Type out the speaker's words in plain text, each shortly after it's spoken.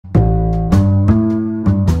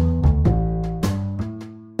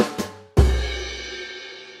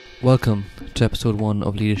Welcome to episode 1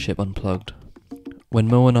 of Leadership Unplugged. When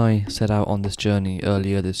Mo and I set out on this journey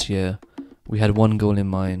earlier this year, we had one goal in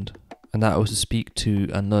mind, and that was to speak to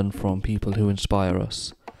and learn from people who inspire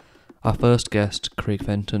us. Our first guest, Craig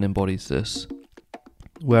Fenton, embodies this.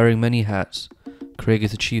 Wearing many hats, Craig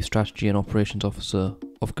is the Chief Strategy and Operations Officer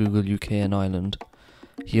of Google UK and Ireland.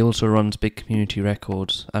 He also runs Big Community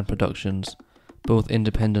Records and Productions, both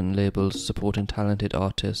independent labels supporting talented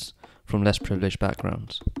artists from less privileged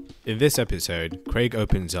backgrounds. In this episode, Craig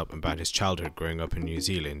opens up about his childhood growing up in New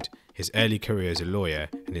Zealand, his early career as a lawyer,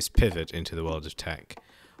 and his pivot into the world of tech.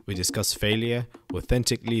 We discuss failure,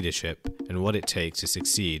 authentic leadership, and what it takes to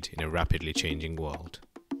succeed in a rapidly changing world.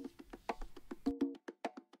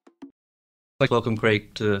 Welcome,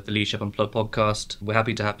 Craig, to the Leadership Unplugged podcast. We're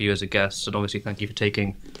happy to have you as a guest, and obviously thank you for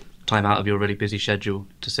taking time out of your really busy schedule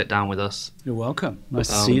to sit down with us. You're welcome. Nice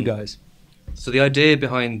to see you guys. So the idea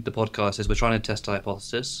behind the podcast is we're trying to test a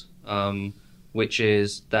hypothesis, which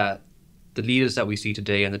is that the leaders that we see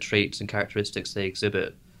today and the traits and characteristics they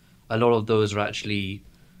exhibit, a lot of those are actually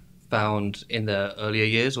found in their earlier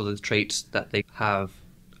years, or the traits that they have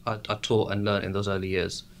are taught and learned in those early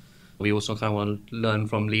years. We also kind of want to learn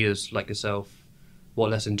from leaders like yourself what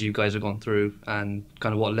lessons you guys have gone through and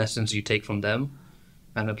kind of what lessons you take from them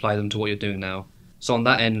and apply them to what you're doing now. So on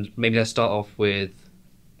that end, maybe let's start off with,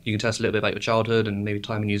 you can tell us a little bit about your childhood and maybe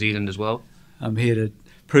time in New Zealand as well. I'm here to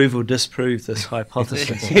prove or disprove this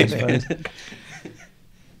hypothesis, I suppose.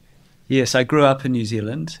 Yes, I grew up in New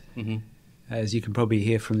Zealand. Mm-hmm. As you can probably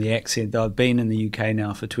hear from the accent, though I've been in the UK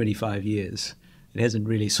now for 25 years. It hasn't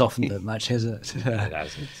really softened it much, has it? It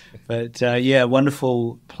hasn't. But yeah,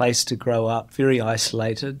 wonderful place to grow up, very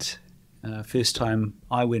isolated. First time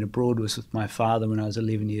I went abroad was with my father when I was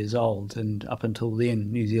 11 years old, and up until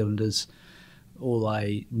then, New Zealand is all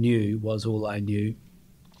I knew.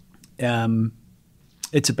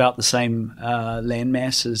 It's about the same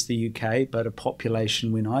landmass as the UK, but a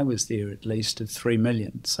population when I was there at least of 3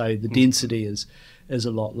 million. So the density is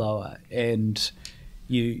a lot lower, and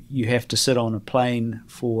you have to sit on a plane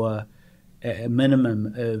for a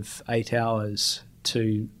minimum of 8 hours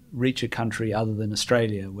to reach a country other than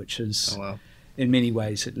Australia, which is in many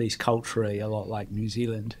ways, at least culturally, a lot like New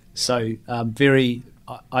Zealand. So very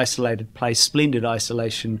isolated place, splendid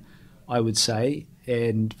isolation, I would say,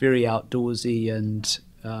 and very outdoorsy and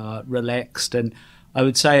relaxed. And I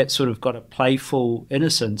would say it's sort of got a playful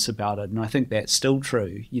innocence about it, and I think that's still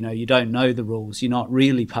true. You know, you don't know the rules. You're not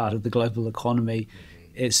really part of the global economy.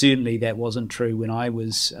 Certainly that wasn't true when I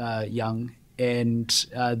was young, and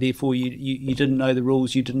therefore you didn't know the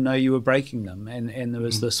rules. You didn't know you were breaking them. And there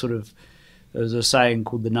was this sort of, there was a saying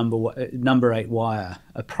called the number 8 wire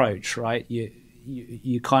approach, right?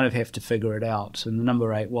 You kind of have to figure it out, and the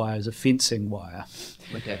number 8 wire is a fencing wire.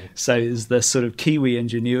 Okay. So there's this sort of Kiwi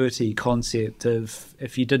ingenuity concept of,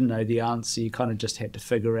 if you didn't know the answer, you kind of just had to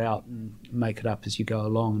figure it out and make it up as you go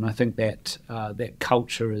along. And I think that that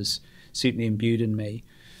culture is certainly imbued in me.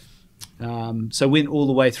 So went all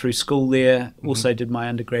the way through school there, also did my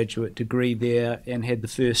undergraduate degree there, and had the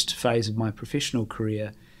first phase of my professional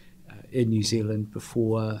career in New Zealand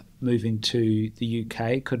before moving to the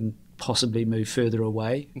UK. Couldn't possibly move further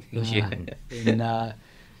away. When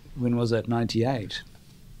was it? 98.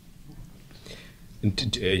 And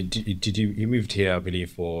did you moved here, I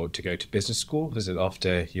believe, to go to business school? Was it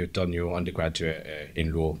after you'd done your undergraduate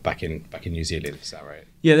in law back in New Zealand? Is that right?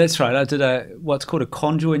 Yeah, that's right. I did what's called a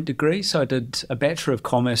conjoint degree. So I did a Bachelor of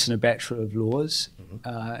Commerce and a Bachelor of Laws,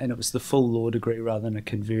 and it was the full law degree rather than a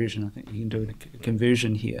conversion. I think you can do a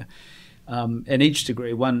conversion here. And each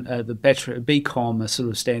degree, the Bachelor BCom, a sort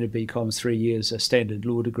of standard BCom is 3 years. A standard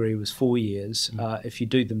law degree was 4 years. If you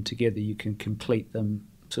do them together, you can complete them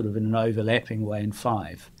sort of in an overlapping way in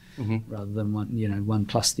 5, rather than one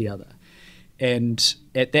plus the other. And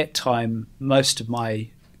at that time, most of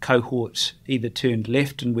my cohort either turned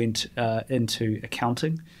left and went into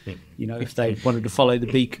accounting, if they wanted to follow the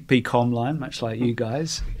BCom line, much like you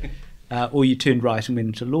guys, or you turned right and went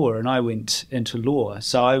into law, and I went into law.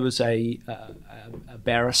 So I was a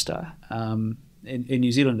barrister. In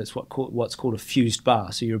New Zealand, it's what's called a fused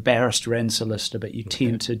bar. So you're a barrister and solicitor, but you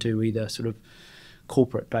tend to do either sort of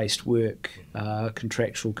corporate-based work,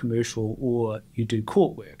 contractual, commercial, or you do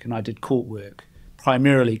court work. And I did court work,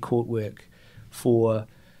 primarily court work, for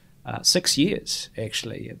 6 years,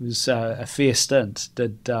 actually. It was a fair stint.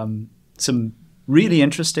 Did some really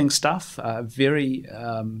interesting stuff, very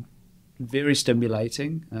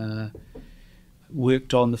stimulating.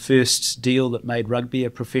 Worked on the first deal that made rugby a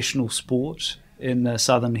professional sport in the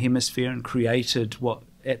Southern Hemisphere and created what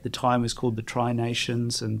at the time was called the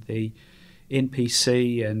Tri-Nations and the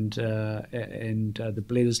NPC, and the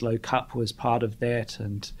Bledisloe Cup was part of that,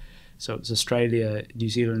 and so it was Australia, New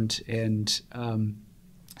Zealand, and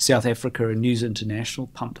South Africa and News International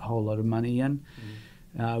pumped a whole lot of money in.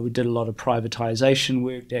 We did a lot of privatisation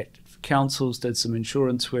work, acted for councils, did some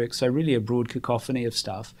insurance work, so really a broad cacophony of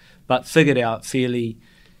stuff, but figured out fairly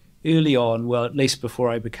early on, well, at least before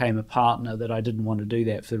I became a partner, that I didn't want to do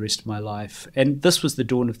that for the rest of my life. And this was the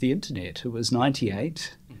dawn of the internet. It was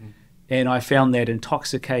 98, and I found that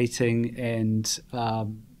intoxicating and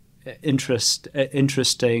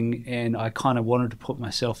interesting, and I kind of wanted to put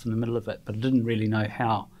myself in the middle of it, but I didn't really know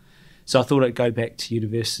how. So I thought I'd go back to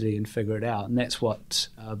university and figure it out, and that's what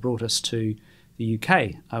brought us to the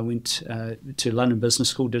UK. I went to London Business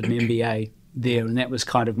School, did an MBA there, and that was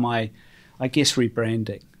kind of my, I guess,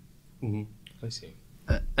 rebranding. I see.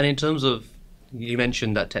 And in terms of, you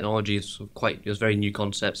mentioned that technology is it was a very new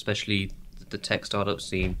concept, especially the tech startup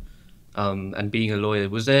scene, and being a lawyer.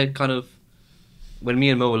 Was there kind of, when me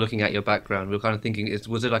and Mo were looking at your background, we were kind of thinking,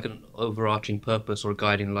 was it like an overarching purpose or a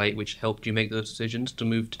guiding light which helped you make those decisions to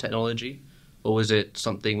move to technology? Or was it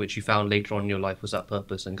something which you found later on in your life was that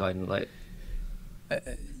purpose and guiding light?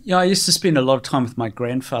 Yeah, I used to spend a lot of time with my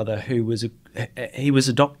grandfather, who was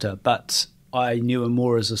a doctor, but I knew him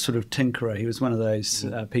more as a sort of tinkerer. He was one of those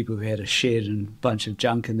people who had a shed and a bunch of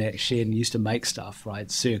junk in that shed and used to make stuff,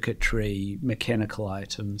 right? Circuitry, mechanical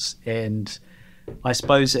items. And I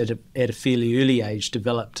suppose at a fairly early age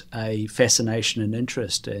developed a fascination and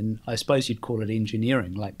interest in, I suppose you'd call it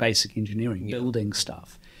engineering, like basic engineering, building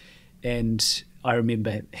stuff. And I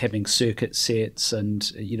remember having circuit sets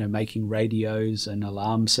and, making radios and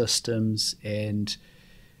alarm systems, and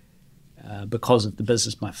because of the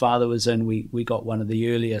business my father was in, we got one of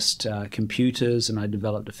the earliest computers, and I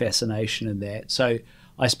developed a fascination in that. So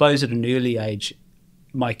I suppose at an early age,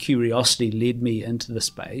 my curiosity led me into the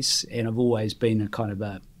space, and I've always been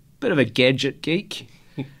a bit of a gadget geek.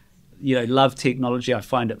 Love technology. I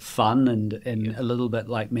find it fun and a little bit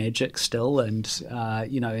like magic still, and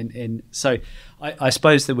so I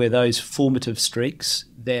suppose there were those formative streaks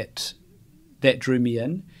that drew me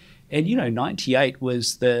in, and 98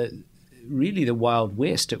 was really the Wild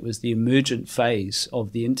West. It was the emergent phase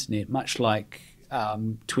of the internet, much like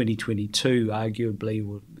 2022,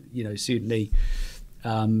 arguably, certainly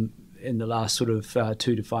in the last sort of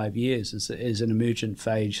 2 to 5 years is an emergent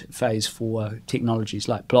phase for technologies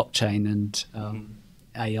like blockchain and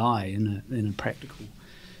AI in a practical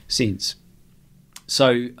sense.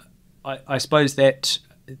 So I suppose that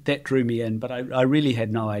drew me in, but I really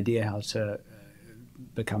had no idea how to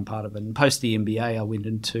become part of it. And post the MBA, I went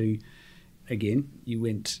into, again, you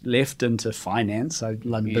went left into finance. So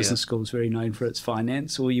London Business School is very known for its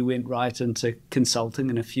finance, or you went right into consulting,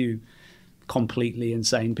 and a few completely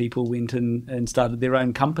insane people went and started their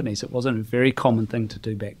own companies. It wasn't a very common thing to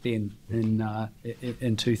do back then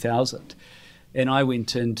in 2000. And I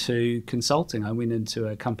went into consulting. I went into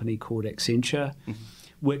a company called Accenture,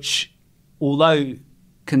 which, although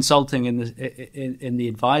consulting in the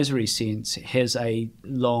advisory sense has a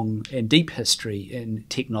long and deep history in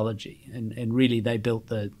technology, and really they built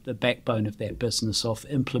the backbone of that business off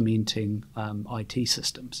implementing IT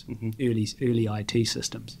systems, early IT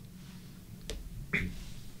systems.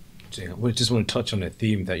 I just want to touch on a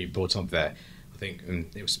theme that you brought up there. I think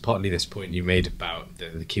it was partly this point you made about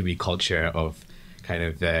the Kiwi culture of kind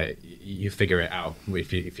of you figure it out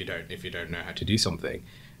if you don't know how to do something.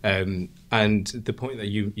 And the point that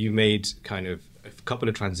you made, kind of a couple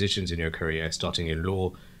of transitions in your career, starting in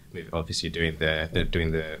law, obviously doing the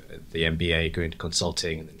MBA, going to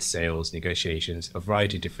consulting, and then sales, negotiations, a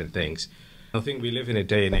variety of different things. I think we live in a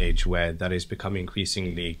day and age where that is becoming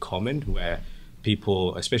increasingly common, where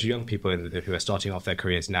people, especially young people who are starting off their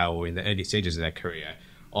careers now or in the early stages of their career,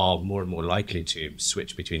 are more and more likely to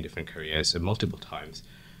switch between different careers multiple times.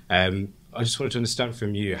 I just wanted to understand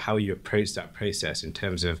from you how you approach that process in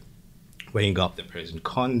terms of weighing up the pros and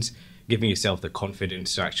cons, giving yourself the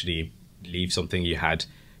confidence to actually leave something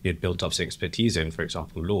you'd built up some expertise in, for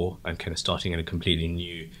example, law, and kind of starting in a completely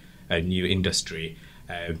new industry.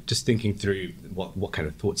 Just thinking through what kind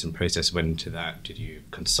of thoughts and process went into that. Did you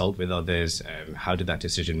consult with others? How did that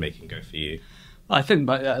decision making go for you? I think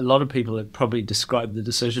a lot of people have probably described the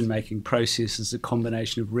decision-making process as a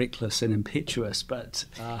combination of reckless and impetuous, but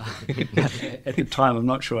at the time I'm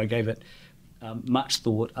not sure I gave it much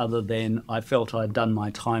thought, other than I felt I'd done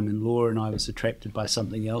my time in law and I was attracted by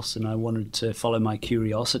something else, and I wanted to follow my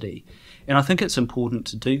curiosity. And I think it's important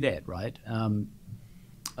to do that, right?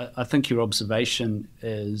 I think your observation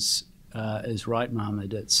is right,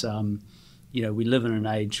 Mohammed. It's we live in an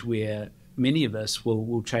age where many of us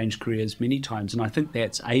will change careers many times, and I think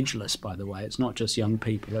that's ageless, by the way. It's not just young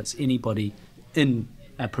people, it's anybody in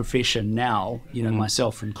a profession now,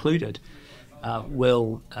 myself included,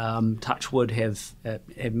 will, touch wood, have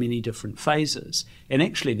many different phases. And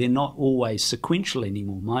actually, they're not always sequential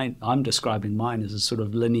anymore. I'm describing mine as a sort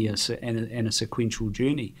of linear and a sequential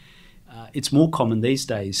journey. It's more common these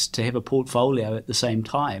days to have a portfolio at the same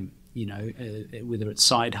time, whether it's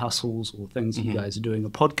side hustles or things you guys are doing, a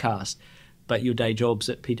podcast, but your day job's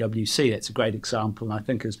at PwC. That's a great example, and I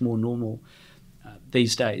think is more normal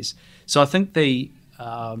these days. So I think the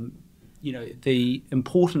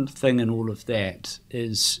important thing in all of that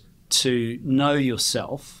is to know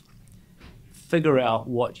yourself, figure out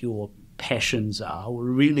what your passions are, or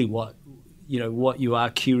really what you are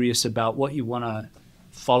curious about, what you want to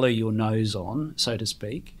follow your nose on, so to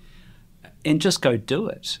speak, and just go do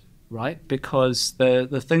it, right? Because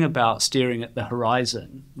the thing about staring at the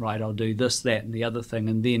horizon, right, I'll do this, that, and the other thing,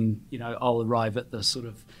 and then, I'll arrive at this sort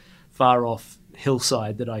of far off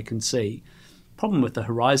hillside that I can see. Problem with the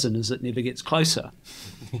horizon is it never gets closer,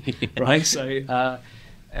 right? So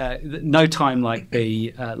no time like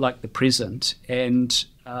the present, and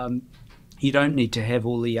you don't need to have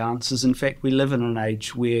all the answers. In fact, we live in an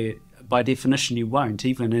age where, by definition, you won't.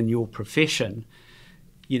 Even in your profession,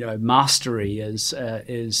 mastery is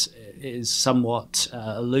somewhat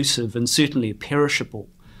elusive and certainly perishable,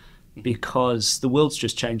 because the world's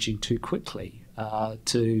just changing too quickly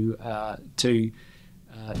to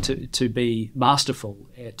be masterful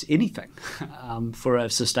at anything for a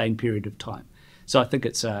sustained period of time. So I think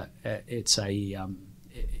it's a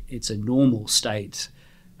normal state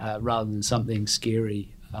rather than something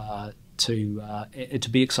scary to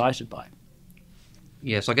be excited by.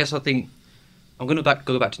 Yes, I think I'm going to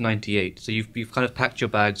go back to '98. So you've kind of packed your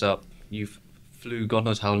bags up. You've flew God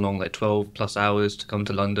knows how long, like 12 plus hours to come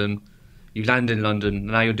to London. You landed in London. And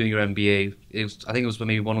now you're doing your MBA. I think it was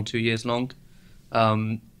maybe 1 or 2 years long.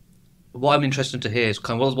 What I'm interested to hear is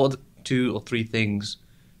kind of what are the 2 or 3 things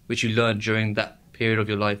which you learned during that period of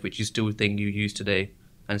your life which you still think you use today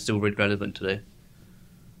and still really relevant today?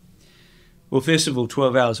 Well, first of all,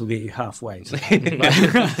 12 hours will get you halfway. So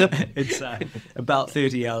it's about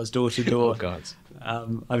 30 hours door to door. Oh, God.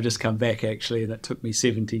 I've just come back, actually, and it took me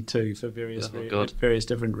 72 for various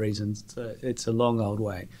different reasons. It's a long old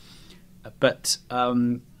way. But,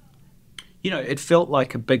 it felt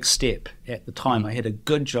like a big step at the time. I had a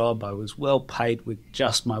good job. I was well paid with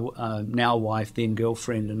just my now wife, then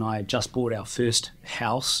girlfriend, and I had just bought our first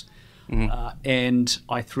house. And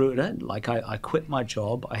I threw it in. Like, I quit my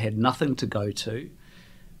job. I had nothing to go to.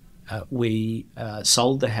 We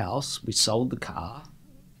sold the house. We sold the car.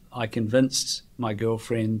 I convinced my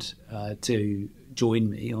girlfriend to join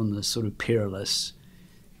me on this sort of perilous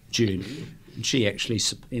journey. And she actually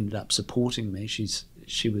ended up supporting me.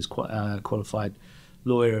 She was a qualified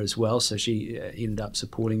lawyer as well, so she ended up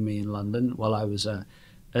supporting me in London while I was a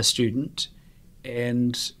student.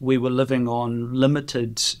 And we were living on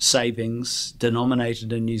limited savings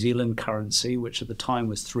denominated in New Zealand currency, which at the time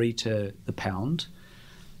was 3 to the pound,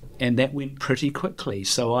 and that went pretty quickly.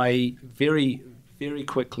 So I very, very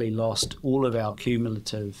quickly lost all of our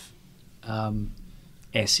cumulative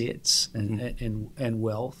assets and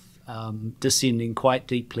wealth, descending quite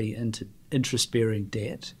deeply into interest-bearing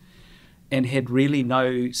debt, and had really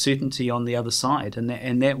no certainty on the other side.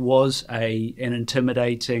 And that was an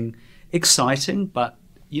intimidating, exciting, but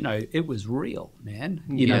it was real, man.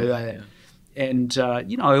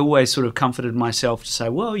 I always sort of comforted myself to say,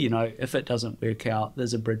 well, if it doesn't work out,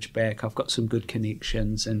 there's a bridge back. I've got some good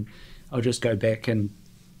connections, and I'll just go back and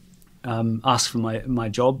ask for my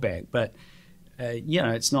job back. But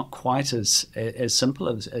it's not quite as simple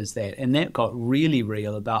as that. And that got really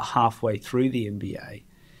real about halfway through the MBA.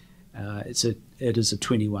 It is a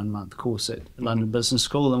 21-month course at London Business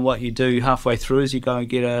School, and what you do halfway through is you go and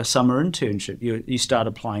get a summer internship. You start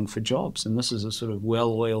applying for jobs, and this is a sort of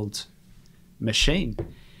well-oiled machine.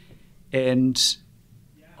 And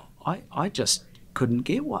I just couldn't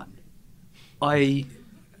get one. I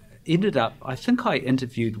think I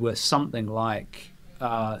interviewed with something like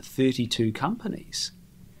 32 companies.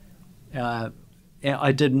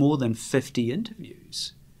 I did more than 50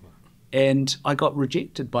 interviews. And I got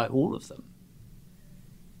rejected by all of them.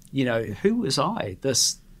 Who was I?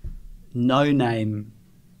 This no-name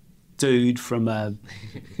dude from a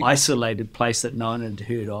isolated place that no one had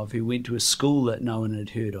heard of, who went to a school that no one had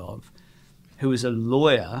heard of, who was a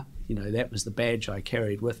lawyer, that was the badge I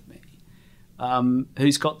carried with me,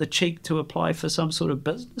 who's got the cheek to apply for some sort of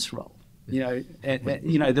business role. There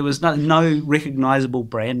was no recognizable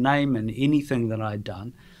brand name in anything that I'd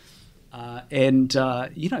done.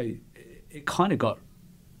 it kind of got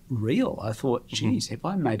real. I thought, geez, have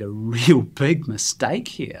I made a real big mistake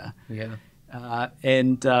here? Yeah.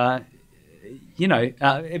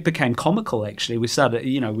 It became comical, actually. We started,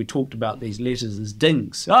 we talked about these letters as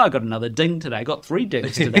dings. Oh, I got another ding today. I got 3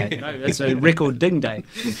 dings today. It's a record ding day.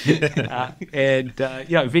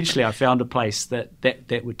 Eventually I found a place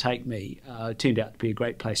that would take me. It turned out to be a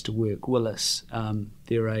great place to work, Willis.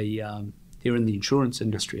 They're in the insurance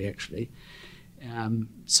industry, actually.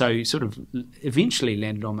 So sort of eventually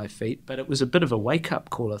landed on my feet, but it was a bit of a wake-up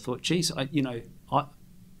call. I thought, geez, I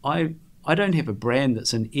don't have a brand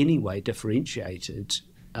that's in any way differentiated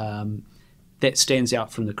that stands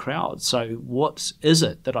out from the crowd. So what is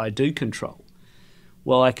it that I do control?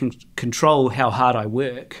 Well, I can control how hard I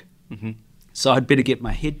work. Mm-hmm. So I'd better get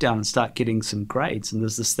my head down and start getting some grades. And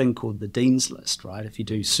there's this thing called the Dean's List, right? If you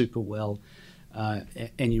do super well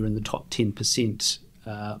and you're in the top 10%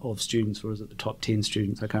 of students, or is it the top 10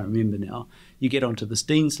 students? I can't remember now. You get onto this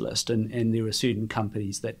Dean's List, and there are certain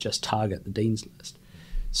companies that just target the Dean's List.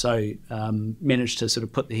 So managed to sort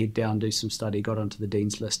of put the head down, do some study, got onto the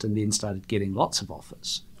Dean's List, and then started getting lots of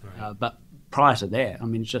offers. Right. But prior to that, I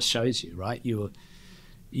mean, it just shows you, right? Your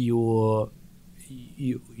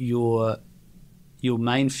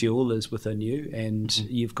main fuel is within you, and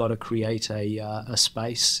you've got to create a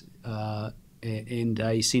space and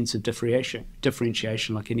a sense of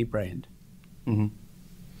differentiation like any brand. Mm-hmm.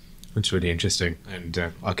 It's really interesting,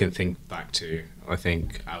 and I can think back to, I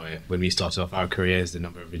think, when we started off our careers, the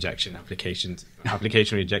number of application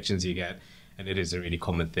rejections you get, and it is a really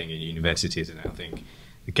common thing in universities, and I think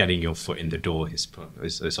getting your foot in the door is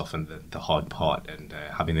often the hard part, and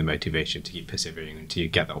having the motivation to keep persevering until you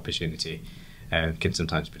get the opportunity can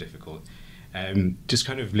sometimes be difficult. Just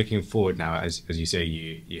kind of looking forward now, as you say,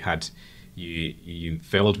 you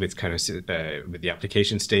failed with kind of with the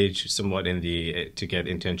application stage somewhat to get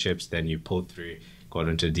internships, then you pulled through, got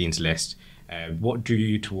onto the Dean's List. What drew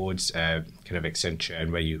you towards kind of Accenture,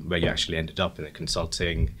 and where you actually ended up in the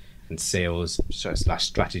consulting and sales /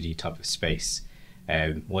 strategy type of space?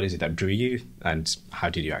 What is it that drew you, and how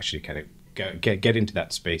did you actually kind of get into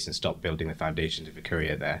that space and start building the foundations of a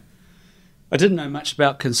career there? I didn't know much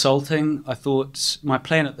about consulting. I thought my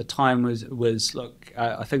plan at the time was look,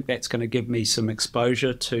 I think that's going to give me some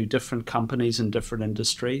exposure to different companies and different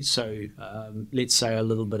industries. So let's say a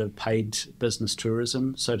little bit of paid business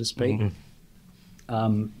tourism, so to speak,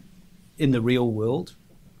 in the real world.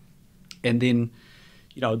 And then,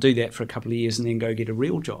 I'll do that for a couple of years and then go get a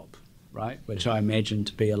real job, right? Which I imagine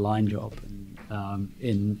to be a line job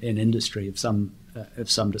in industry of some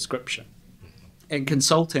description. And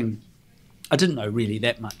consulting, I didn't know really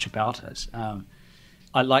that much about it.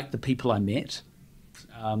 I liked the people I met.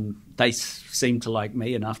 They seemed to like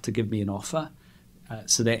me enough to give me an offer,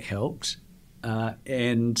 so that helped.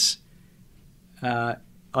 And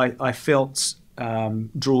I felt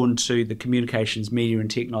drawn to the communications, media,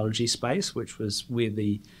 and technology space, which was where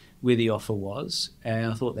the offer was.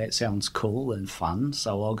 And I thought that sounds cool and fun,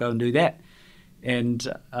 so I'll go and do that. And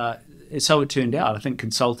so it turned out. I think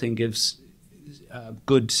consulting gives a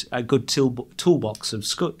good toolbox of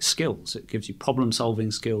skills. It gives you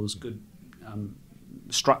problem-solving skills, good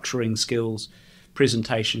structuring skills,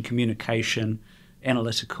 presentation, communication,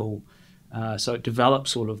 analytical. So it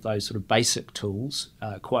develops all of those sort of basic tools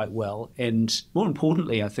quite well. And more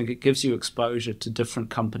importantly, I think it gives you exposure to different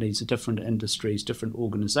companies, different industries, different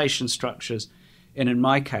organization structures. And in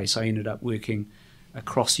my case, I ended up working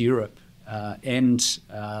across Europe and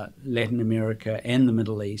Latin America and the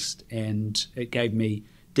Middle East, and it gave me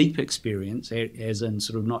deep experience, as in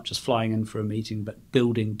sort of not just flying in for a meeting, but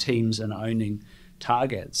building teams and owning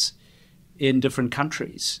targets in different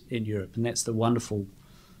countries in Europe. And that's the wonderful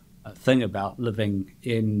thing about living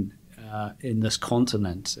in this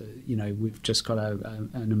continent. We've just got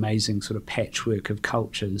an amazing sort of patchwork of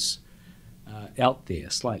cultures out there,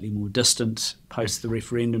 slightly more distant post the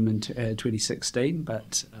referendum in 2016,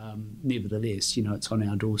 but nevertheless, it's on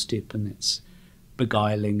our doorstep, and it's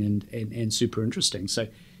beguiling and super interesting. So,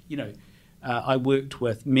 I worked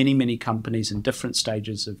with many companies in different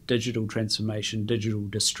stages of digital transformation, digital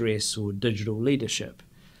distress, or digital leadership,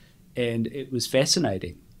 and it was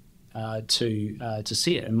fascinating to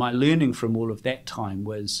see it. And my learning from all of that time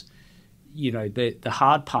was, the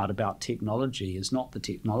hard part about technology is not the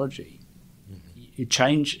technology.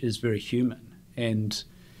 Change is very human, and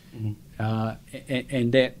that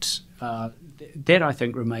I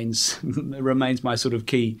think remains my sort of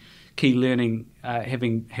key learning.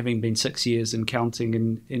 Having been 6 years and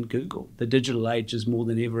counting in Google, the digital age is more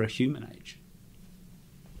than ever a human age.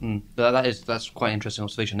 That's quite an interesting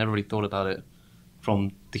observation. Never really thought about it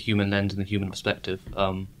from the human lens and the human perspective.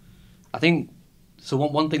 I think so.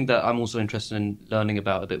 One thing that I'm also interested in learning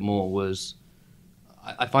about a bit more was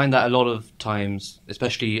I find that a lot of times,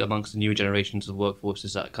 especially amongst the newer generations of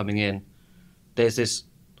workforces that are coming in, there's this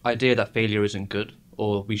idea that failure isn't good,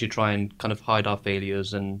 or we should try and kind of hide our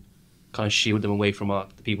failures and kind of shield them away from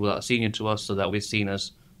the people that are senior to us, so that we're seen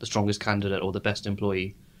as the strongest candidate or the best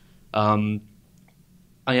employee. I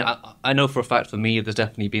know for a fact for me, there's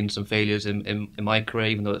definitely been some failures in my career,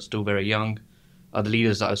 even though it's still very young. The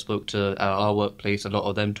leaders that I spoke to at our workplace, a lot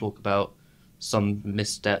of them talk about some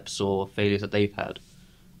missteps or failures that they've had.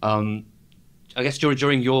 I guess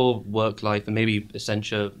during your work life, and maybe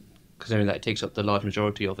Essentia, considering that it takes up the large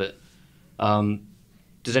majority of it,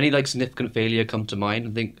 does any significant failure come to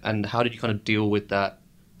mind? And how did you kind of deal with that?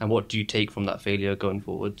 And what do you take from that failure going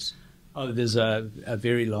forwards? Oh, there's a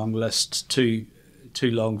very long list, too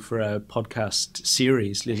long for a podcast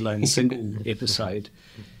series, let alone a single episode.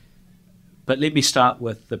 But let me start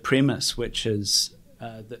with the premise, which is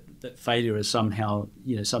that failure is somehow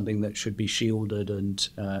something that should be shielded and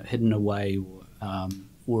hidden away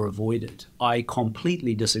or avoided. I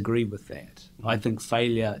completely disagree with that. I think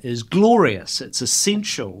failure is glorious. It's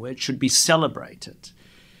essential. It should be celebrated,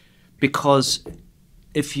 because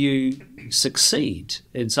if you succeed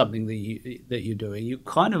in something that you're doing, you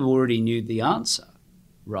kind of already knew the answer,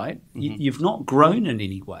 right? Mm-hmm. You've not grown in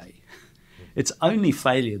any way. It's only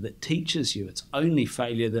failure that teaches you. It's only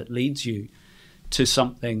failure that leads you to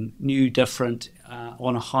something new, different,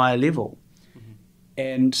 on a higher level. Mm-hmm.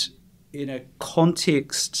 And in a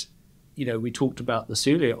context, we talked about this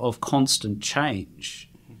earlier, of constant change,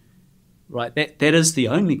 right? That is the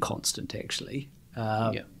only constant, actually.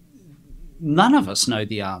 None of us know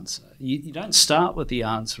the answer. You don't start with the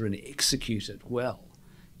answer and execute it well.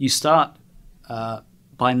 You start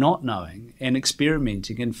by not knowing and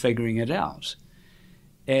experimenting and figuring it out.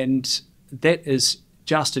 And that is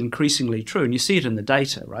just increasingly true. And you see it in the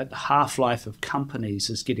data, right? The half-life of companies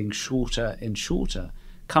is getting shorter and shorter.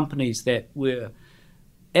 Companies that were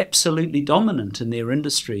absolutely dominant in their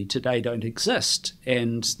industry today don't exist.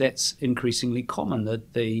 And that's increasingly common.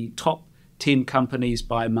 That the top 10 companies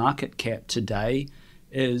by market cap today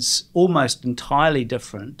is almost entirely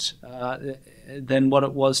different than what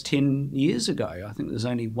it was 10 years ago. I think there's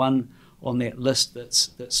only one on that list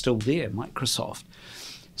that's still there, Microsoft.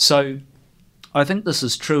 So I think this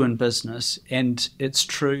is true in business, and it's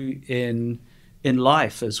true in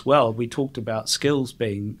life as well. We talked about skills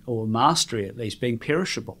being, or mastery at least, being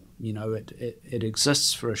perishable. It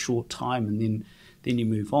exists for a short time and then you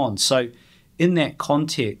move on. So in that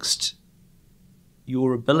context,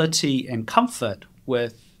 your ability and comfort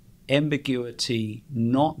with ambiguity,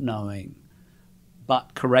 not knowing,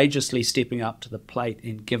 but courageously stepping up to the plate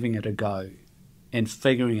and giving it a go and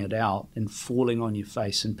figuring it out and falling on your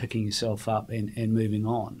face and picking yourself up and moving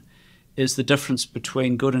on is the difference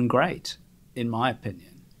between good and great, in my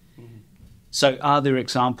opinion. Mm-hmm. So are there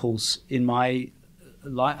examples in my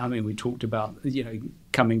life? I mean, we talked about,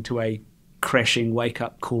 coming to a crashing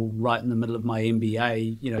wake-up call right in the middle of my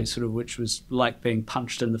MBA, sort of, which was like being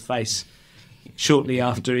punched in the face shortly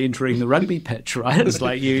after entering the rugby pitch, right? It's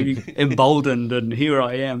like you emboldened, and here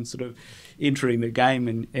I am sort of entering the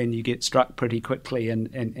game, and you get struck pretty quickly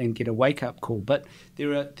and get a wake-up call. But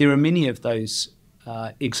there are many of those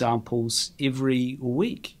examples every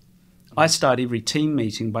week. I start every team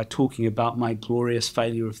meeting by talking about my glorious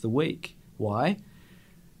failure of the week. Why?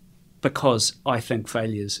 Because I think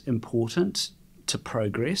failure is important to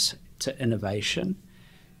progress, to innovation.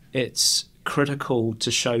 It's critical to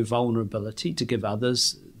show vulnerability, to give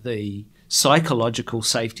others the psychological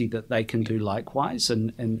safety that they can do likewise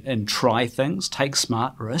and try things, take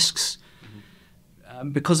smart risks. Mm-hmm.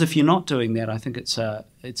 Because if you're not doing that, I think it's a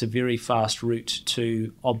very fast route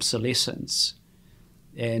to obsolescence.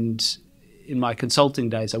 And in my consulting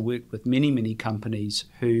days, I worked with many, many companies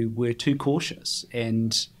who were too cautious,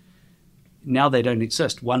 and now they don't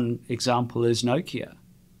exist. One example is Nokia,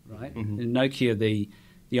 right? Mm-hmm. Nokia,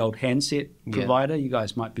 the old handset provider. You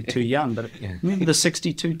guys might be too young, but remember the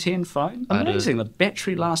 6210 phone? Amazing. The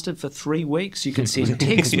battery lasted for 3 weeks. You can send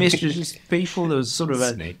text messages to people. There was sort of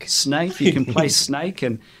a snake. You can play Snake,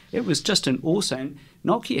 and it was just an awesome.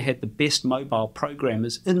 Nokia had the best mobile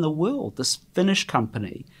programmers in the world, this Finnish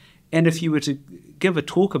company. And if you were to give a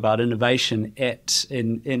talk about innovation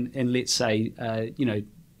in let's say,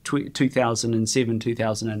 2007,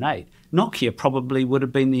 2008, Nokia probably would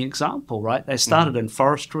have been the example, right? They started in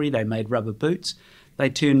forestry, they made rubber boots, they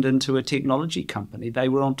turned into a technology company. They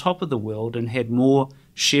were on top of the world and had more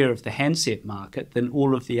share of the handset market than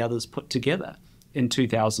all of the others put together in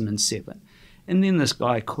 2007. And then this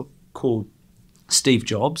guy called Steve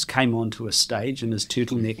Jobs came onto a stage in his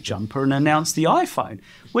turtleneck jumper and announced the iPhone,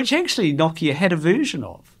 which actually Nokia had a version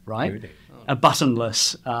of, right? Really? Oh. A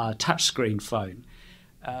buttonless touchscreen phone.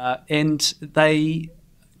 And they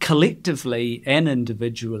collectively and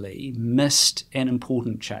individually missed an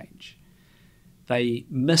important change. They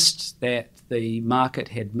missed that the market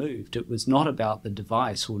had moved. It was not about the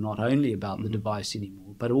device, or not only about the device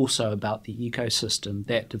anymore, but also about the ecosystem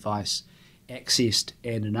that device accessed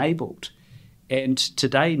and enabled. And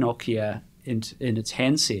today, Nokia, in its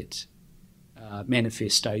handset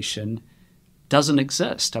manifestation, doesn't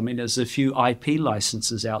exist. I mean, there's a few IP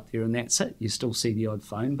licenses out there, and that's it. You still see the odd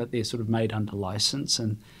phone, but they're sort of made under license,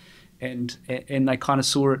 and they kind of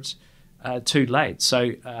saw it too late.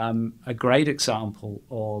 So a great example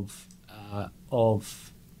of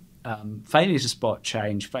failure to spot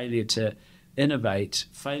change, failure to innovate,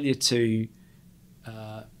 failure to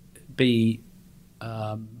be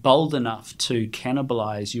bold enough to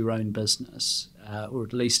cannibalize your own business, or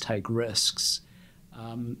at least take risks,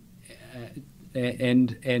 and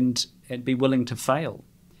be willing to fail.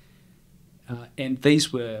 And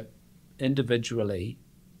these were individually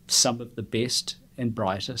some of the best and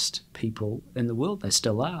brightest people in the world. They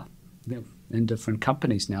still are. They're in different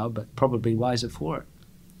companies now, but probably wiser for it.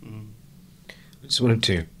 I just wanted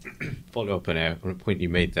to follow up on a point you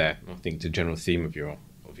made there. I think the general theme of your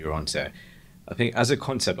answer. I think as a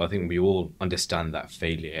concept, I think we all understand that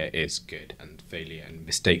failure is good, and failure and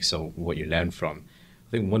mistakes are what you learn from.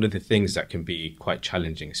 I think one of the things that can be quite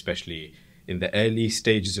challenging, especially in the early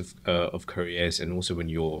stages of careers, and also when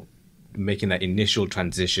you're making that initial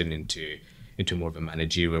transition into more of a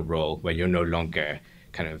managerial role, where you're no longer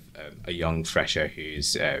kind of a young fresher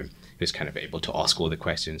who's kind of able to ask all the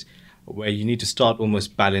questions, where you need to start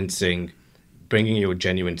almost balancing bringing your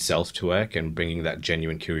genuine self to work and bringing that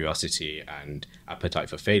genuine curiosity and appetite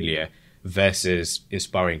for failure versus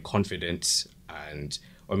inspiring confidence and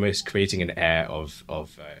almost creating an air of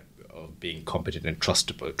being competent and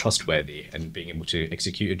trustworthy and being able to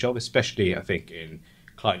execute a job, especially I think in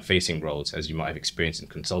client-facing roles, as you might have experienced in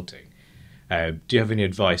consulting. Do you have any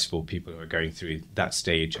advice for people who are going through that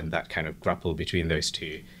stage and that kind of grapple between those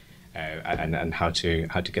two, and how to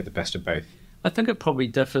get the best of both? I think it probably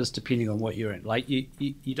differs depending on what you're in. Like you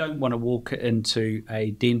don't want to walk into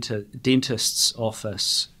a dentist's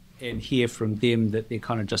office and hear from them that they're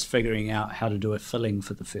kind of just figuring out how to do a filling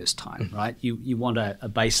for the first time, right? You want a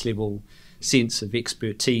base level sense of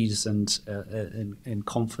expertise and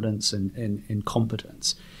confidence and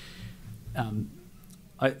competence.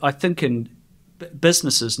 I think in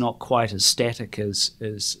business is not quite as static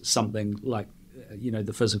as something like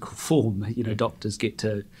the physical form. Doctors get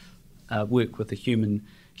to work with the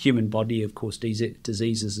human body. Of course,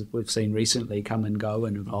 diseases that we've seen recently come and go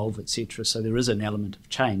and evolve, etc. So there is an element of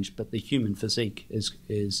change, but the human physique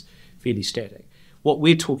is fairly static. What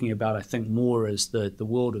we're talking about, I think, more is the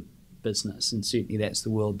world of business, and certainly that's the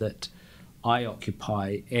world that I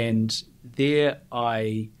occupy. And there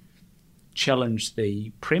I challenge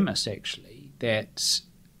the premise, actually, that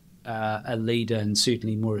a leader, and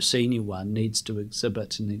certainly more a senior one, needs to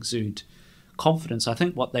exhibit and exude confidence. I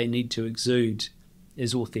think what they need to exude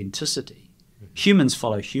is authenticity. Humans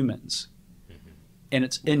follow humans, and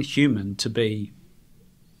it's inhuman to be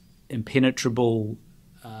impenetrable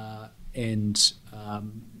and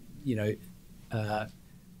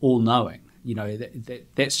all-knowing.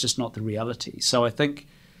 That's just not the reality. So I think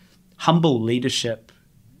humble leadership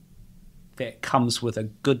that comes with a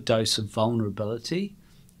good dose of vulnerability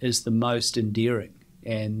is the most endearing.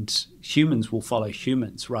 And humans will follow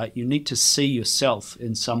humans, right? You need to see yourself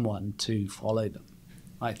in someone to follow them,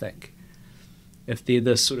 I think. If they're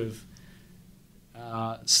this sort of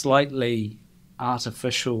slightly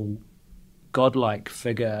artificial, godlike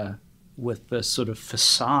figure with this sort of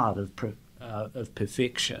facade of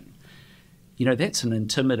perfection, that's an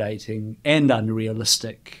intimidating and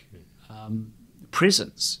unrealistic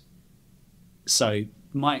presence. So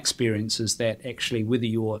my experience is that actually whether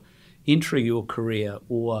you're entering your career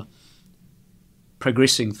or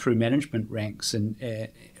progressing through management ranks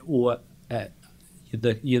or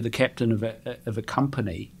you're the captain of a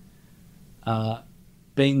company,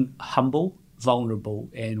 being humble, vulnerable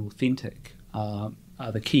and authentic are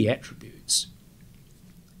the key attributes.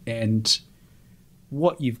 And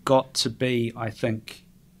what you've got to be, I think,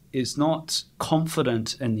 is not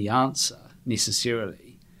confident in the answer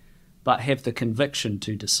necessarily, but have the conviction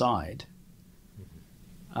to decide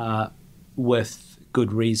with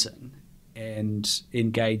good reason and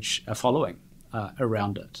engage a following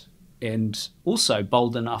around it, and also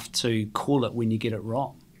bold enough to call it when you get it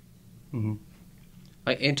wrong. Mm-hmm.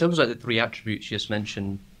 In terms of the three attributes you just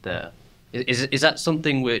mentioned there, Is that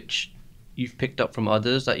something which you've picked up from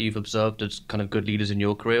others, that you've observed as kind of good leaders in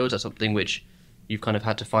your career? Or is that something which you've kind of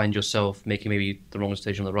had to find yourself making maybe the wrong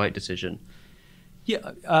decision or the right decision?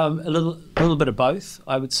 Yeah, a little bit of both,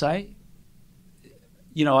 I would say.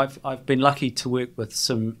 You know, I've been lucky to work with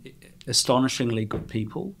some astonishingly good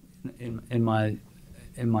people in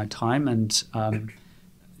my time, and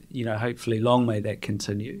you know, hopefully long may that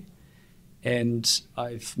continue. And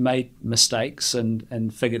I've made mistakes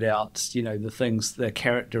and figured out, you know, the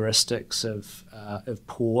characteristics of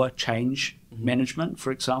poor change management,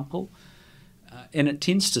 for example. And it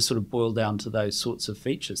tends to sort of boil down to those sorts of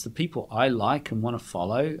features. The people I like and want to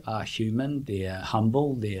follow are human, they're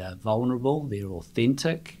humble, they're vulnerable, they're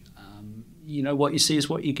authentic. You know, what you see is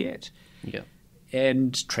what you get. Yeah.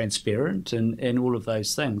 And transparent and all of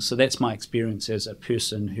those things. So that's my experience as a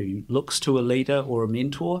person who looks to a leader or a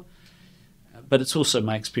mentor. But it's also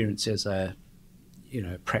my experience as a, you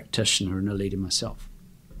know, practitioner and a leader myself.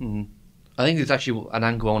 Mm-hmm. I think there's actually an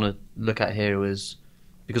angle I want to look at here is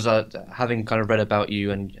because having kind of read about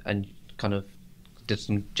you and kind of did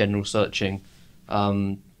some general searching,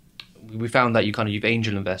 we found that you've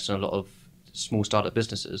angel invested in a lot of small startup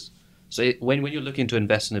businesses. So when you're looking to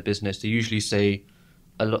invest in a business, they usually say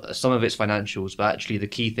some of it's financials, but actually the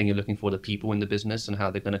key thing you're looking for are the people in the business and how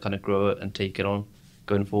they're going to kind of grow it and take it on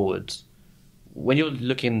going forwards. When you're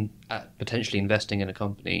looking at potentially investing in a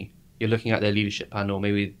company, you're looking at their leadership panel,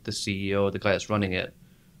 maybe the CEO or the guy that's running it.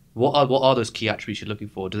 What are those key attributes you're looking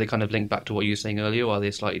for? Do they kind of link back to what you were saying earlier, or are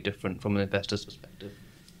they slightly different from an investor's perspective?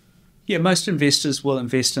 Yeah, most investors will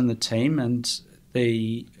invest in the team, and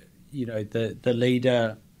the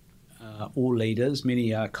leader, all leaders,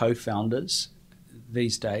 many are co-founders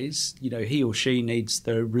these days. You know, he or she needs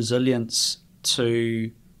the resilience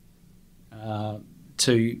to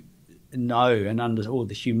know and or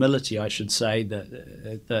the humility, I should say,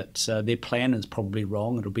 that their plan is probably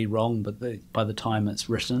wrong. It'll be wrong, but by the time it's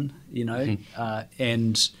written, you know,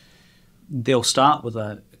 and they'll start with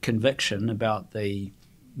a conviction about the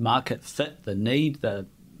market fit, the need, the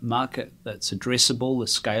market that's addressable, the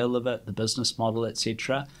scale of it, the business model,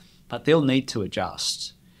 etc. But they'll need to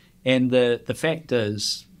adjust. And the fact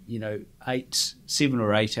is, you know, 7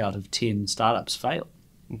 or 8 out of 10 startups fail.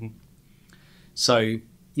 Mm-hmm. So,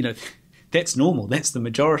 you know, that's normal. That's the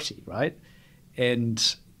majority, right?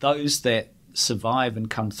 And those that survive and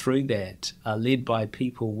come through that are led by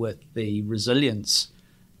people with the resilience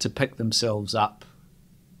to pick themselves up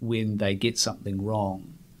when they get something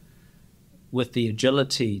wrong, with the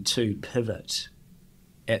agility to pivot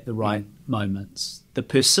at the right moments, the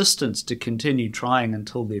persistence to continue trying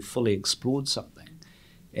until they've fully explored something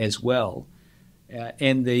as well,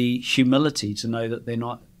 and the humility to know that they're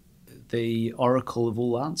not the oracle of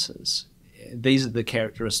all answers. These are the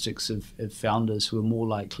characteristics of founders who are more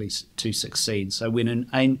likely to succeed. So when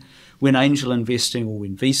angel investing or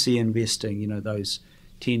when VC investing, you know, those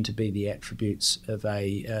tend to be the attributes of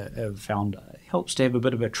a founder. It helps to have a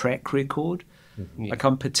bit of a track record. Mm-hmm. Like,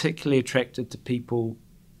 I'm particularly attracted to people,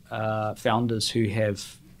 founders who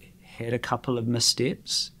have had a couple of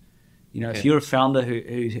missteps. You know, if you're a founder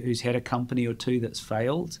who's had a company or two that's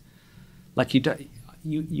failed, like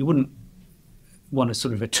you wouldn't want to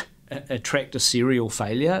sort of attract a serial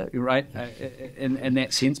failure, right? In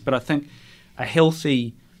that sense, but I think a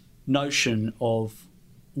healthy notion of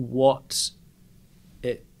what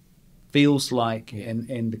it feels like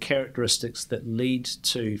and the characteristics that lead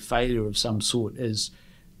to failure of some sort is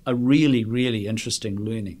a really, really interesting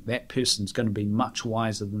learning. That person's going to be much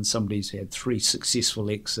wiser than somebody who's had 3 successful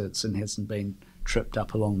exits and hasn't been tripped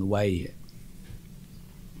up along the way yet.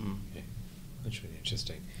 Yeah, that's really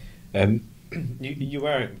interesting. You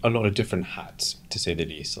wear a lot of different hats, to say the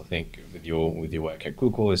least. I think with your work at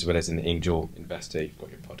Google, as well as an angel investor, you've got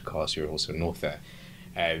your podcast. You're also an author.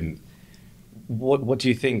 What do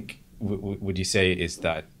you think? Would you say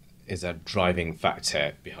is a driving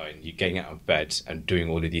factor behind you getting out of bed and doing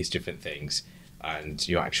all of these different things, and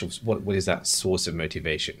your actual what is that source of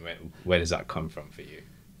motivation? Where does that come from for you?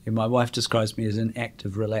 Yeah, my wife describes me as an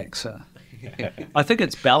active relaxer. I think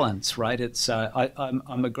it's balance, right? It's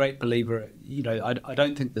I'm a great believer. You know, I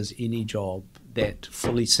don't think there's any job that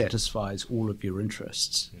fully satisfies all of your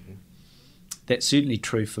interests. Mm-hmm. That's certainly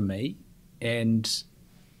true for me, and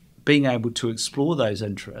being able to explore those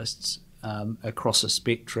interests across a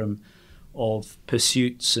spectrum of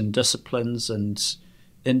pursuits and disciplines and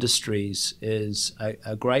industries is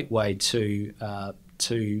a great way to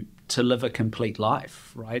live a complete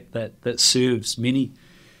life, right? That serves many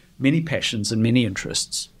passions and many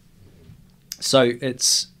interests. So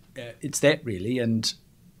it's that really, and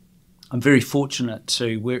I'm very fortunate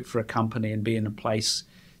to work for a company and be in a place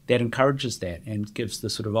that encourages that and gives the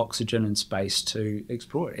sort of oxygen and space to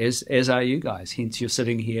explore it, as are you guys. Hence, you're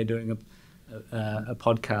sitting here doing a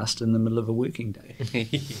podcast in the middle of a working day.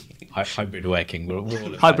 Hybrid working. We're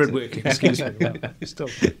all hybrid working. Excuse me. Still.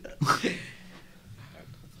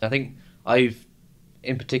 I think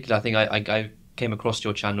in particular, I came across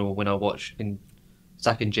your channel when I watched in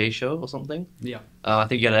Zack and Jay show or something. Yeah. I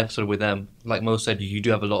think you had an episode with them. Like Mo said, you do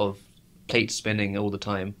have a lot of plates spinning all the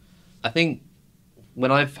time. I think when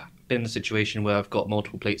I've been in a situation where I've got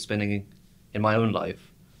multiple plates spinning in my own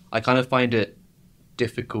life, I kind of find it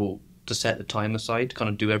difficult to set the time aside to kind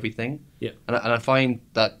of do everything. Yeah. And I find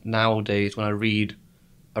that nowadays when I read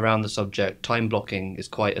around the subject, time blocking is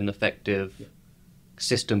quite an effective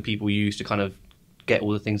system people use to kind of get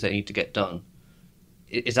all the things they need to get done.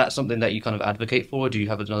 Is that something that you kind of advocate for? Or do you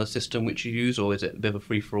have another system which you use, or is it a bit of a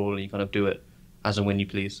free-for-all and you kind of do it as and when you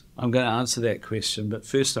please? I'm going to answer that question, but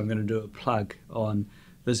first I'm going to do a plug on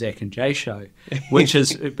the Zack and Jay show, which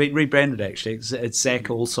has been rebranded actually. It's Zack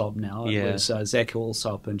Alsop now. It was Zack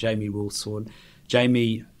Alsop and Jamie Wilson.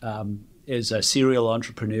 Jamie is a serial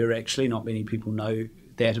entrepreneur actually. Not many people know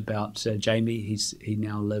that about Jamie. He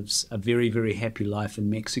now lives a very, very happy life in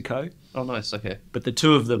Mexico. Oh, nice. Okay. But the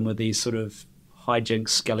two of them were these sort of hijinks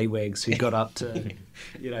scallywags who got up to,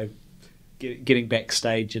 getting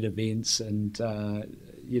backstage at events and,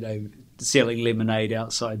 selling lemonade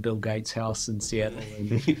outside Bill Gates' house in Seattle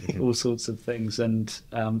and all sorts of things. And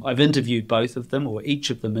I've interviewed both of them, or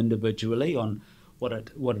each of them individually, on what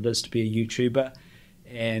it is to be a YouTuber.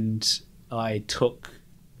 And I took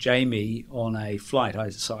Jamie on a flight.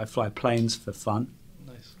 I fly planes for fun.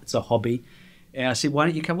 Nice. It's a hobby. And I said, why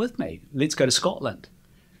don't you come with me? Let's go to Scotland.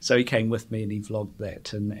 So he came with me and he vlogged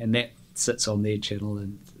that. And that sits on their channel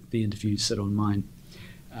and the interviews sit on mine.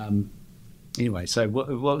 Anyway, so what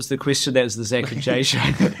was the question? That was the Zack and Jay show.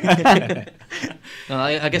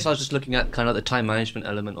 I guess I was just looking at kind of the time management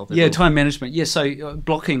element of it. Yeah, time management. Yeah, so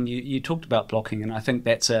blocking, you talked about blocking, and I think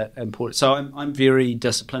that's important. So I'm very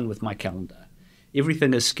disciplined with my calendar.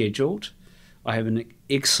 Everything is scheduled. I have an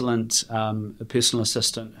excellent personal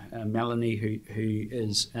assistant, Melanie, who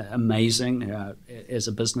is amazing as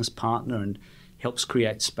a business partner and helps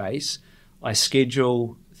create space. I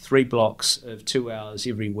schedule 3 blocks of 2 hours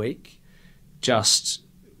every week, just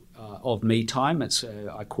of me time. It's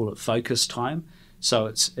I call it focus time. So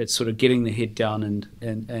it's sort of getting the head down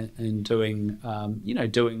and doing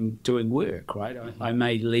doing work, right? I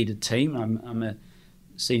may lead a team. I'm a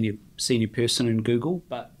senior person in Google,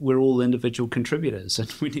 but we're all individual contributors,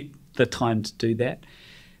 and we need the time to do that.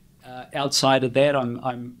 Outside of that,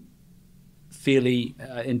 I'm fairly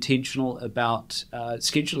intentional about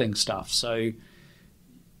scheduling stuff. So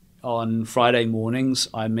on Friday mornings,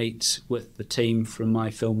 I meet with the team from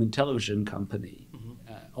my film and television company.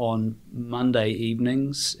 On Monday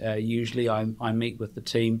evenings, usually I meet with the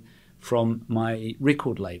team from my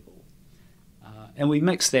record label. And we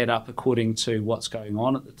mix that up according to what's going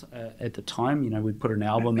on at the time. We put an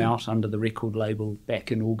album out under the record label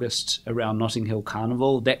back in August around Notting Hill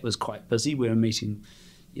Carnival. That was quite busy. We were meeting,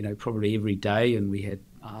 probably every day, and we had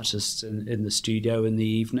artists in the studio in the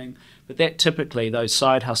evening. But that typically, those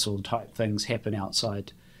side hustle type things happen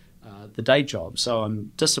outside the day job. So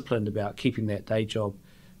I'm disciplined about keeping that day job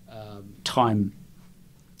time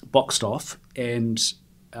boxed off and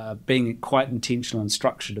being quite intentional and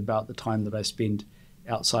structured about the time that I spend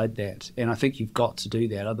outside that. And I think you've got to do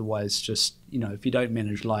that. Otherwise, just, if you don't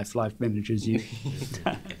manage life, life manages you.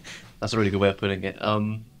 That's a really good way of putting it.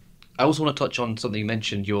 I also want to touch on something you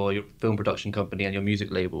mentioned, your film production company and your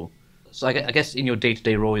music label. So I guess in your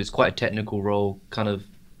day-to-day role, it's quite a technical role, kind of,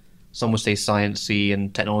 some would say sciencey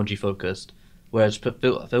and technology focused, whereas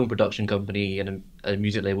a film production company and a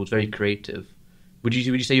music label is very creative. Would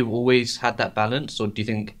you say you've always had that balance, or do you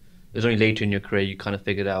think it was only later in your career you kind of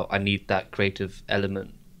figured out, I need that creative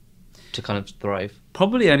element to kind of thrive?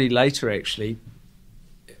 Probably only later, actually.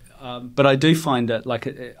 But I do find that,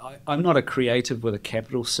 I'm not a creative with a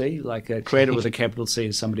capital C. Like, a creative with a capital C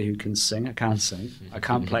is somebody who can sing. I can't sing. I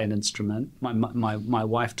can't play an instrument. My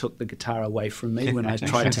wife took the guitar away from me when I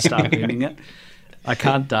tried to start learning it. I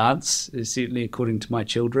can't dance, certainly according to my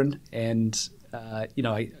children. And,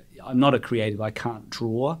 I'm not a creative. I can't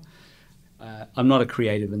draw. I'm not a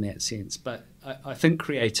creative in that sense. But I think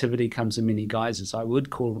creativity comes in many guises. I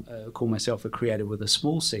would call myself a creative with a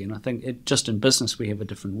small c, and I think just in business we have a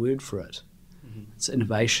different word for it. It's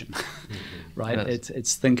innovation, right? Yes.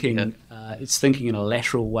 It's thinking. It's thinking in a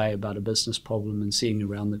lateral way about a business problem and seeing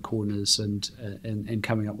around the corners and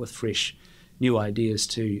coming up with fresh, new ideas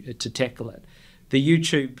to tackle it. The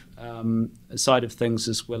YouTube side of things,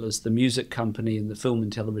 as well as the music company and the film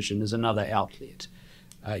and television, is another outlet.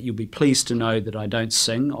 You'll be pleased to know that I don't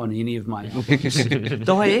sing on any of my albums,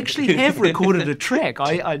 though I actually have recorded a track.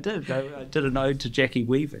 I did an ode to Jackie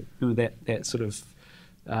Weaver, that sort of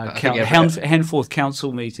Handforth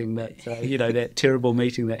Council meeting, that terrible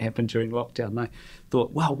meeting that happened during lockdown. And I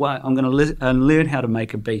thought, well, I'm going to learn how to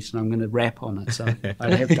make a beat, and I'm going to rap on it. So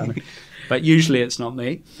I have done it, but usually it's not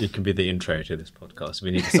me. You can be the intro to this podcast.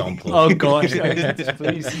 We need a sample. Oh gosh,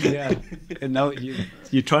 please, yeah. And no,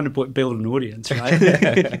 you're trying to build an audience,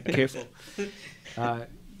 right? Careful. But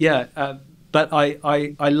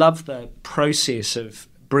I love the process of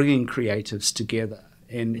bringing creatives together,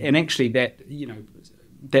 and actually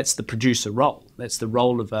that's the producer role. That's the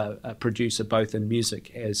role of a producer, both in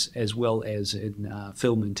music as well as in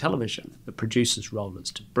film and television. The producer's role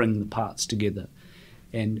is to bring the parts together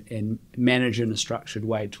and manage in a structured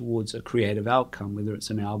way towards a creative outcome, whether it's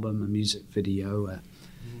an album, a music video,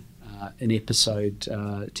 an episode,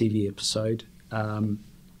 TV episode,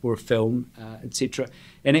 or a film, etc.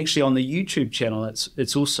 And actually on the YouTube channel,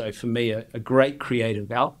 it's also, for me, a great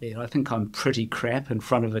creative outlet. I think I'm pretty crap in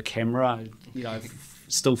front of a camera. I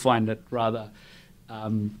still find it rather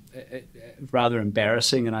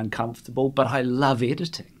embarrassing and uncomfortable, but I love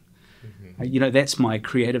editing. That's my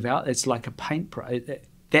creative outlet. It's like a paintbrush.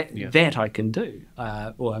 That I can do.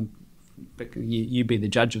 You be the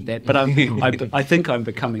judge of that. But I think I'm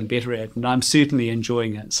becoming better at it, and I'm certainly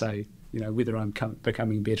enjoying it. So whether I'm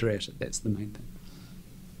becoming better at it, that's the main thing.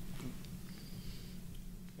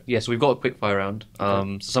 Yeah, so we've got a quick fire round.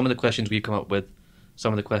 So some of the questions we've come up with,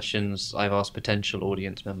 some of the questions I've asked potential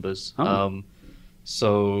audience members.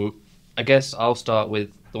 So I guess I'll start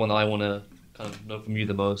with the one that I want to kind of know from you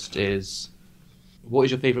the most is, what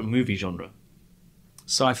is your favourite movie genre?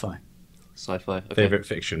 Sci-fi. Sci-fi. Okay. Favourite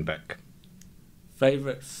fiction book?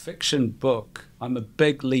 Favourite fiction book? I'm a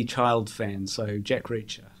big Lee Child fan, so Jack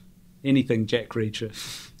Reacher. Anything Jack Reacher.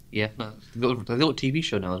 Yeah, no, they've got a TV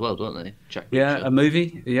show now as well, don't they? Jack Reacher. Yeah, a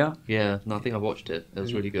movie, yeah. Yeah, no, I think I watched it. It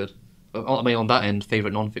was really good. I mean, on that end,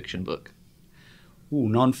 favourite non-fiction book? Ooh,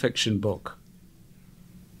 non-fiction book.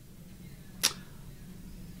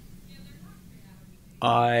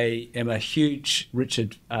 I am a huge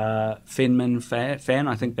Richard Feynman fan.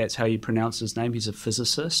 I think that's how you pronounce his name. He's a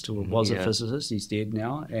physicist, or was a physicist. He's dead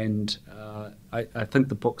now. And I think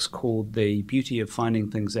the book's called The Beauty of Finding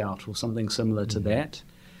Things Out, or something similar to that.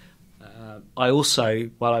 I also,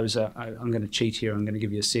 while I was, I'm going to cheat here, I'm going to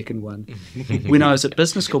give you a second one. When I was at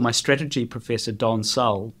business school, my strategy professor, Don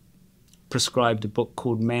Sull, prescribed a book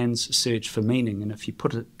called Man's Search for Meaning. And if you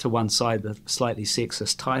put it to one side, the slightly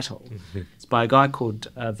sexist title, it's by a guy called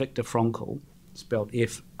Viktor Frankl, spelled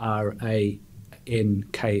Frankl.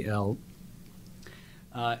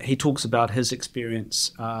 He talks about his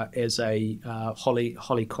experience as a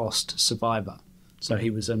Holocaust survivor. So he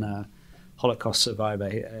was in a Holocaust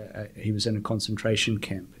survivor. He was in a concentration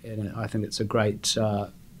camp, and I think it's a great,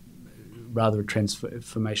 rather a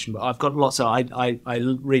transformation. But I've got lots of. I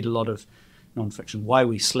read a lot of non-fiction. Why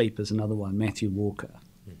We Sleep is another one. Matthew Walker.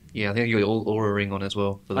 Yeah, I think you've got your Aura ring on as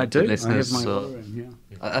well for the I do. listeners. I have my Aura ring.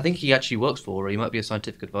 Yeah. I think he actually works for Aura. He might be a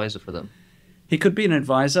scientific advisor for them. He could be an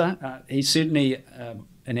advisor. He's certainly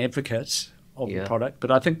an advocate of the product. But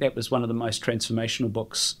I think that was one of the most transformational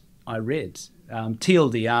books I read.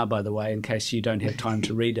 TLDR, by the way, in case you don't have time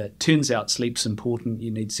to read it, turns out sleep's important. You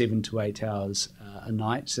need 7 to 8 hours a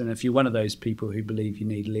night. And if you're one of those people who believe you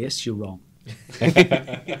need less, you're wrong.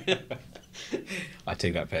 I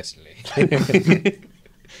take that personally.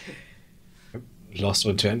 Last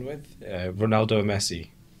one to end with, Ronaldo or Messi?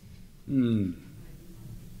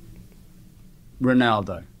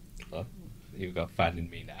 Ronaldo. Oh, you've got a fan in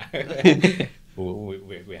me now.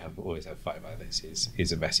 we have always had a fight about this.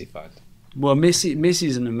 He's a Messi fan. Well,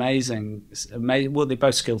 Messi's an amazing. Well, they're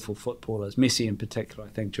both skillful footballers. Messi, in particular, I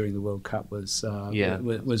think during the World Cup was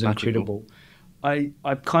incredible.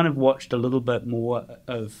 I've kind of watched a little bit more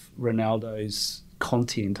of Ronaldo's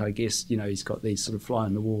content. I guess he's got these sort of fly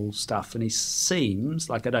on the wall stuff, and he seems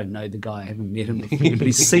like, I don't know the guy, I haven't met him before, but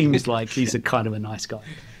he seems like he's a kind of a nice guy.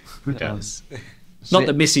 Yes. Not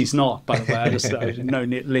that Messi's not, by the way. I just know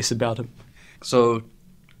less about him. So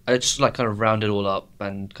I just kind of round it all up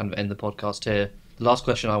and kind of end the podcast here. The last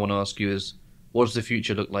question I want to ask you is, what does the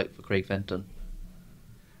future look like for Craig Fenton?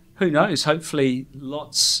 Who knows? Hopefully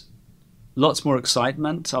lots more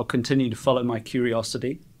excitement. I'll continue to follow my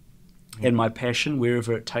curiosity and my passion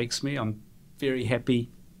wherever it takes me. I'm very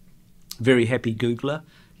happy Googler.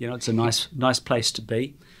 It's a nice place to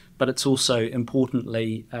be, but it's also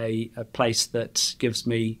importantly a place that gives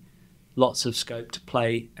me lots of scope to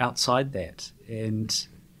play outside that. And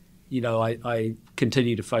I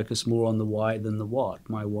continue to focus more on the why than the what.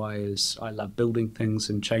 My why is I love building things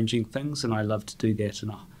and changing things, and I love to do that in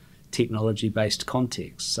a technology-based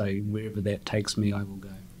context. So wherever that takes me, I will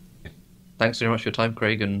go. Thanks very much for your time,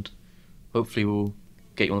 Craig, and hopefully we'll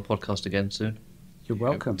get you on the podcast again soon. You're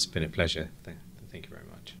welcome. It's been a pleasure. Thanks.